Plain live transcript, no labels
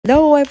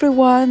Hello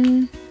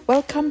everyone!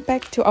 Welcome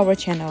back to our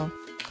channel.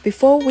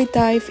 Before we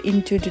dive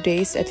into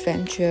today's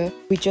adventure,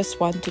 we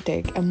just want to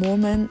take a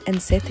moment and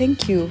say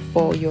thank you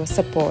for your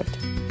support.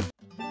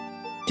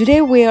 Today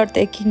we are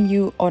taking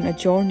you on a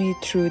journey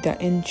through the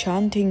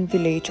enchanting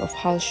village of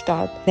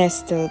Hallstatt,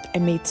 nestled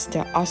amidst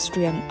the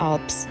Austrian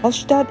Alps.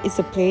 Hallstatt is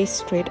a place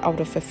straight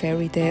out of a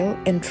fairy tale,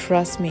 and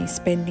trust me,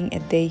 spending a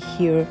day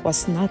here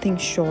was nothing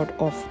short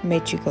of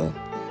magical.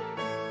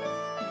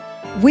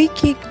 We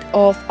kicked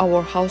off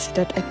our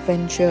Hallstatt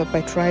adventure by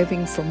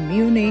driving from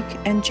Munich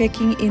and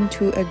checking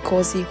into a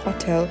cozy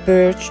hotel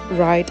perched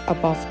right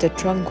above the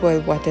tranquil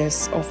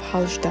waters of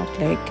Hallstatt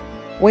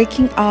Lake.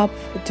 Waking up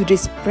to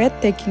this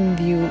breathtaking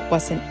view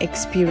was an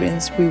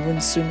experience we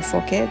won't soon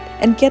forget.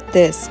 And get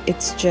this,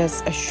 it's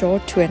just a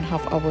short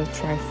 2.5-hour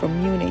drive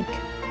from Munich.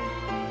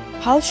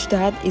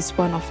 Hallstatt is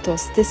one of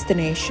those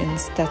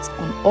destinations that's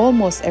on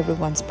almost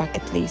everyone's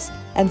bucket list,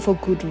 and for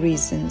good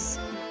reasons.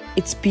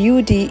 Its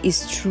beauty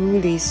is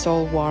truly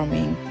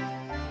soul-warming.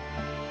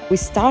 We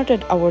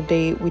started our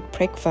day with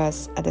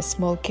breakfast at a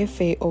small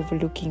cafe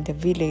overlooking the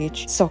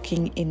village,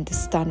 soaking in the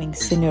stunning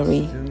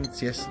scenery.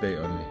 Since yesterday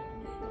only.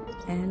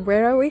 And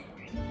where are we?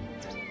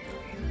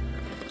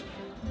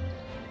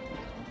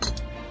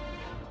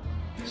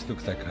 This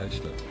looks like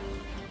Hallstatt.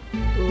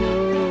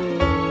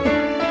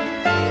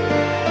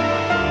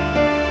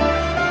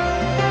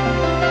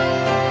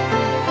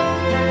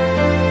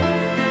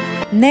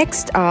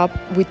 Next up,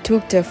 we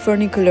took the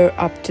funicular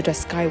up to the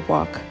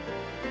Skywalk,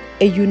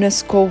 a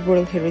UNESCO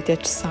World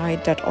Heritage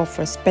site that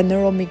offers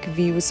panoramic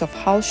views of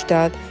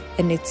Hallstatt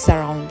and its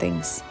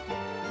surroundings.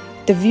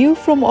 The view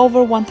from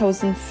over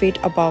 1,000 feet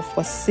above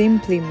was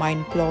simply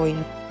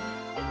mind-blowing.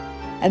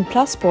 And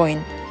plus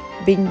point,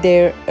 being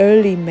there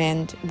early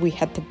meant we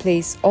had the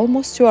place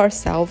almost to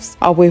ourselves,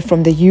 away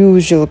from the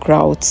usual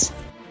crowds.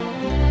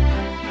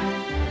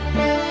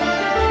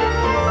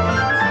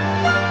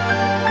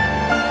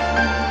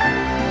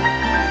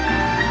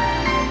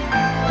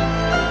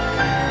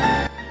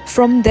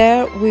 From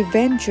there, we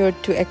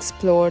ventured to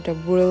explore the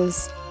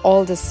world's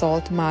oldest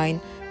salt mine,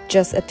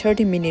 just a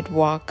 30-minute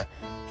walk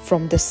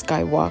from the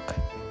Skywalk.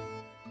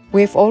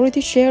 We've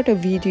already shared a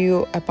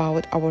video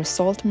about our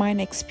salt mine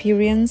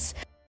experience,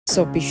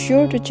 so be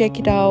sure to check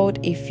it out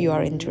if you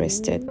are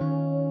interested.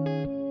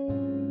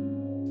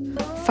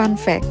 Fun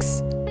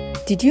facts.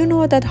 Did you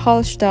know that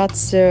Hallstatt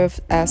served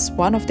as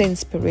one of the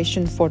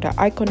inspirations for the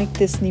iconic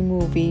Disney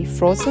movie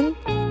Frozen?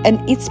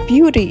 And its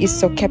beauty is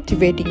so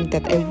captivating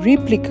that a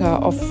replica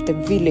of the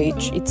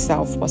village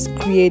itself was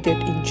created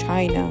in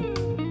China.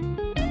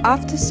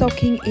 After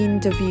soaking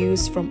in the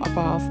views from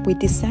above, we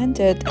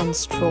descended and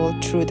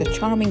strolled through the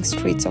charming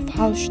streets of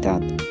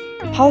Hallstatt.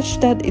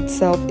 Hallstatt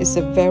itself is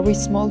a very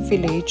small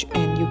village,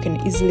 and you can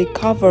easily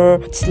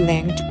cover its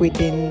length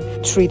within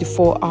 3 to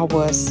 4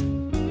 hours.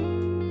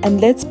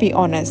 And let's be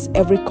honest,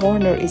 every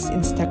corner is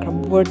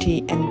Instagram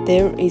worthy, and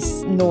there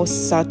is no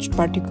such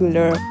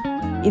particular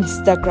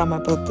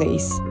Instagrammable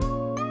place.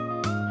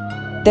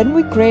 Then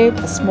we grabbed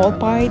a small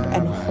bite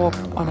and hopped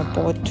on a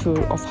boat tour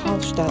of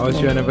Hallstatt. How's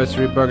your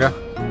anniversary burger?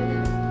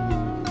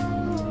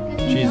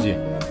 Cheesy.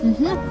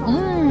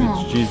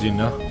 It's cheesy,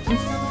 no?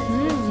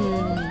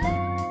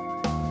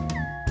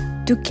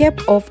 To cap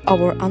off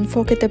our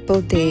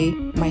unforgettable day,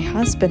 my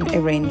husband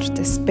arranged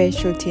a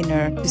special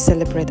dinner to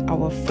celebrate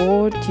our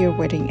 4th-year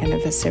wedding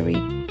anniversary.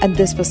 And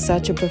this was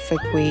such a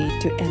perfect way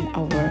to end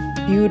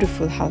our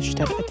beautiful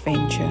Hallstatt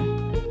adventure.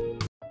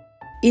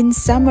 In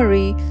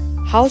summary,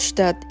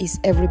 Hallstatt is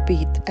every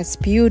bit as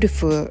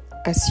beautiful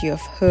as you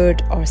have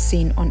heard or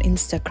seen on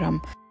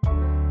Instagram.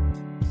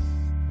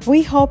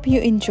 We hope you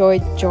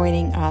enjoyed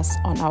joining us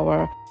on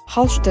our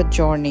Hallstatt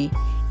journey.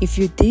 If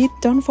you did,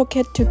 don't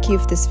forget to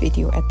give this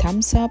video a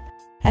thumbs up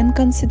and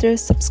consider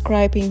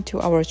subscribing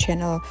to our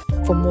channel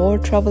for more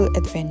travel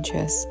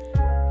adventures.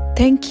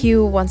 Thank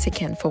you once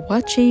again for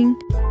watching,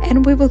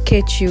 and we will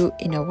catch you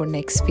in our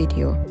next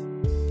video.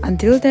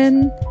 Until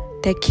then,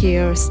 take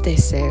care, stay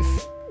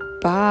safe.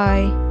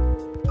 Bye.